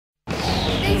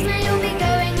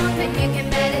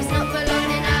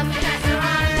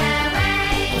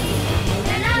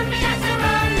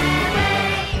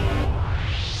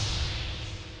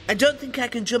I don't think I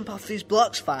can jump off these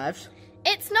blocks, Fives.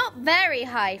 It's not very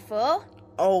high, 4.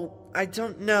 Oh, I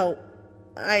don't know.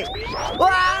 Ah!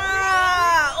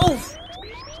 Oof!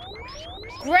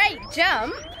 Great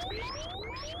jump.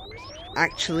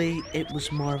 Actually, it was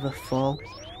more of a fall.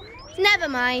 Never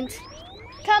mind.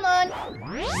 Come on.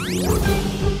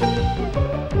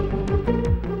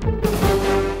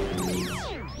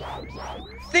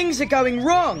 Things are going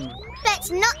wrong. But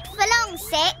not for long,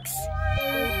 6.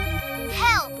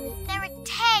 Help! There are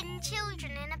 10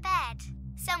 children in a bed.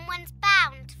 Someone's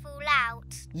bound to fall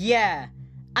out. Yeah,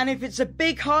 and if it's a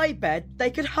big high bed, they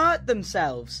could hurt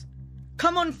themselves.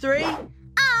 Come on, 3.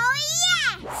 Oh,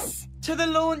 yes! To the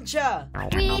launcher.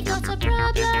 We've got a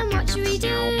problem, what should we do?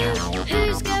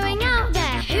 Who's going out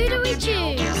there? Who do we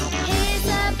choose? Here's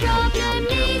a problem,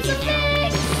 needs a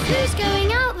fix. Who's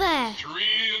going out there? 3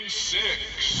 and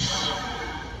 6.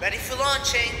 Ready for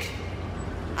launching.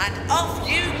 And off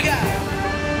you go.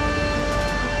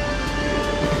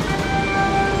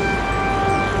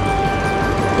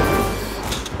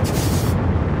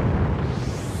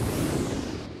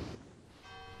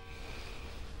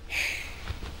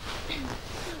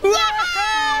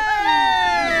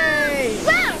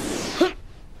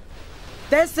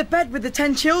 There's the bed with the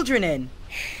 10 children in.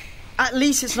 At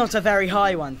least it's not a very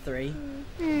high one, 3.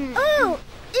 Oh,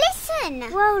 listen!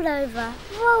 Roll over,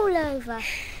 roll over.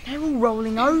 They're all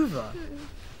rolling over.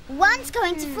 One's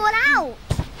going to fall out.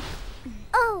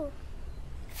 Oh,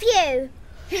 phew.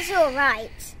 He's all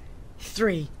right.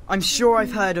 3. I'm sure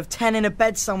I've heard of 10 in a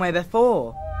bed somewhere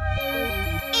before.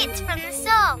 It's from the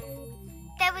song.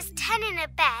 There was 10 in a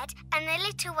bed and the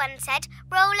little one said,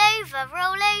 roll over,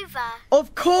 roll over.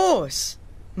 Of course!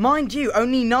 Mind you,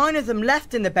 only 9 of them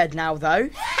left in the bed now, though.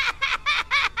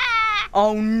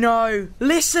 Oh no!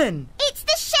 Listen! It's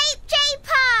the Shape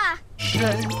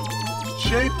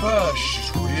Shaper,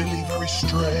 she's really very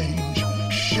strange.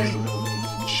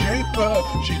 Shaper,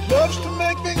 she loves to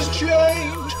make things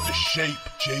change. The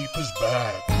Shaper's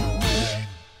back.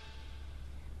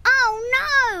 Oh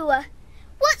no!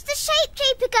 What's the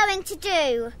Shaper going to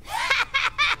do?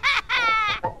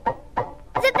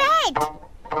 The bed!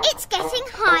 It's getting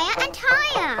higher and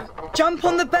higher. Jump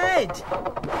on the bed!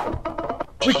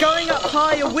 We're going up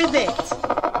higher with it.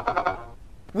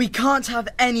 We can't have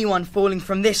anyone falling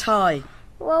from this high.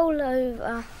 Roll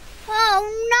over.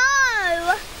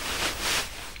 Oh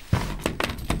no!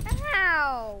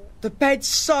 Ow! The bed's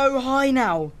so high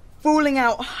now. Falling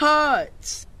out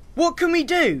hurts. What can we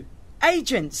do?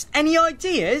 Agents, any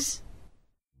ideas?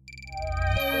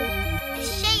 The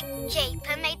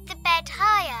Shaper made the bed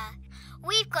higher.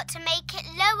 We've got to make it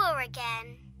lower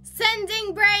again.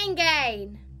 Sending brain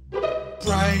gain.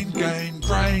 Brain gain,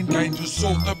 to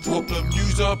solve the problem,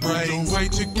 use our brains. The way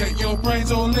to get your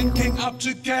brains all linking up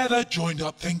together, joined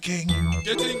up thinking.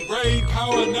 Getting brain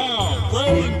power now,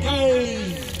 brain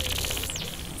gain.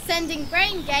 Sending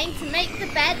brain gain to make the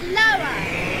bed lower.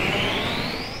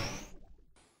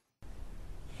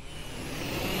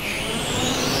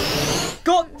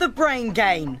 Got the brain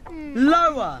gain.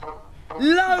 Lower.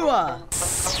 Lower.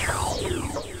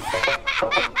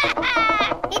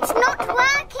 It's not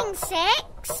working,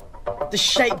 6. The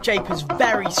Shaper's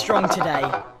very strong today.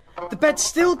 The bed's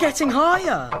still getting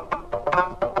higher.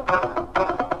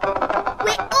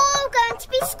 We're all going to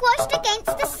be squashed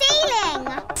against the ceiling.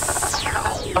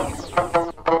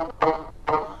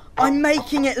 I'm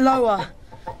making it lower.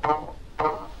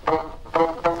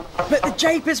 But the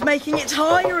Shaper's making it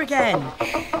higher again.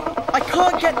 I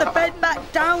can't get the bed back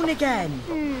down again.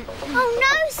 Oh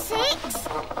no, 6.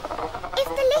 If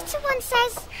the little one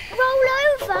says, roll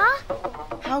over,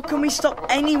 How can we stop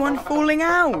anyone falling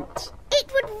out?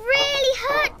 it would really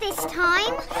hurt this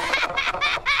time.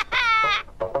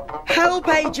 Help,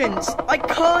 agents! I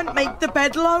can't make the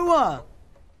bed lower.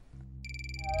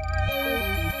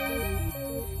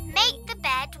 Make the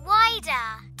bed wider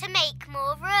to make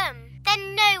more room.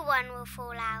 Then no one will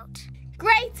fall out.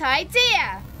 Great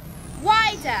idea.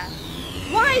 Wider.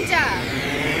 Wider.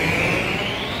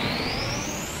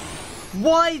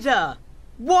 Wider!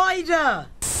 Wider!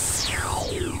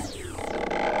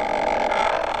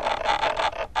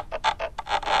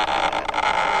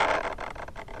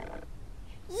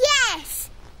 Yes!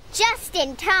 Just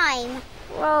in time.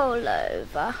 Roll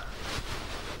over.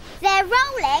 They're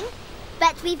rolling,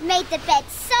 but we've made the bed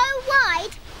so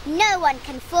wide, no one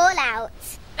can fall out.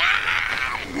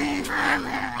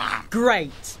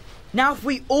 Great! Now if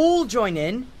we all join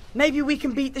in, maybe we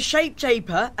can beat the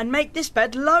Shaper and make this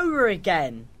bed lower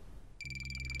again.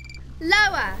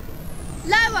 Lower.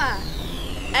 Lower.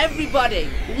 Everybody,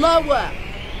 lower.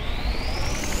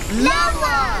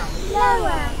 Lower!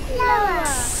 Lower! Lower!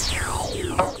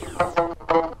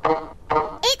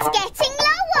 It's getting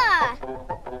lower.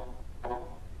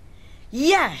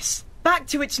 Yes, back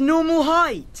to its normal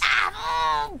height.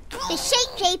 The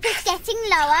shape cape is getting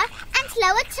lower and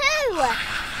lower too.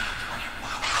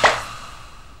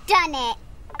 Done it.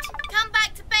 Come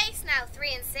back to base now,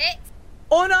 3 and 6.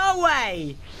 On our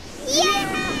way.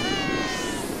 Yeah!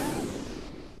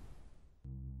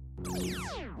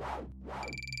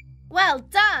 Well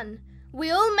done.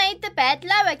 We all made the bed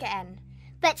low again.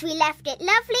 But we left it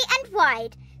lovely and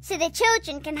wide so the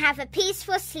children can have a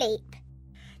peaceful sleep.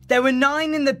 There were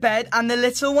 9 in the bed and the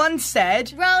little one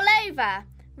said, Roll over.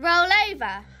 Roll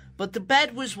over. But the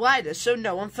bed was wider so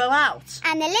no one fell out.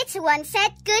 And the little one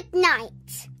said good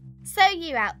night. So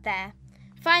you out there,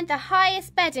 find the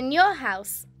highest bed in your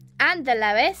house and the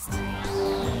lowest.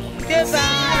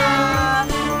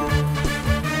 Goodbye.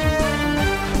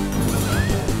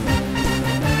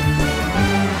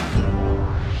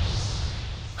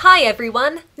 Hi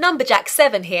everyone,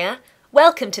 Numberjacks7 here.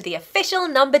 Welcome to the official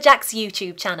Numberjacks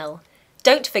YouTube channel.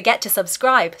 Don't forget to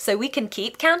subscribe so we can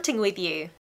keep counting with you.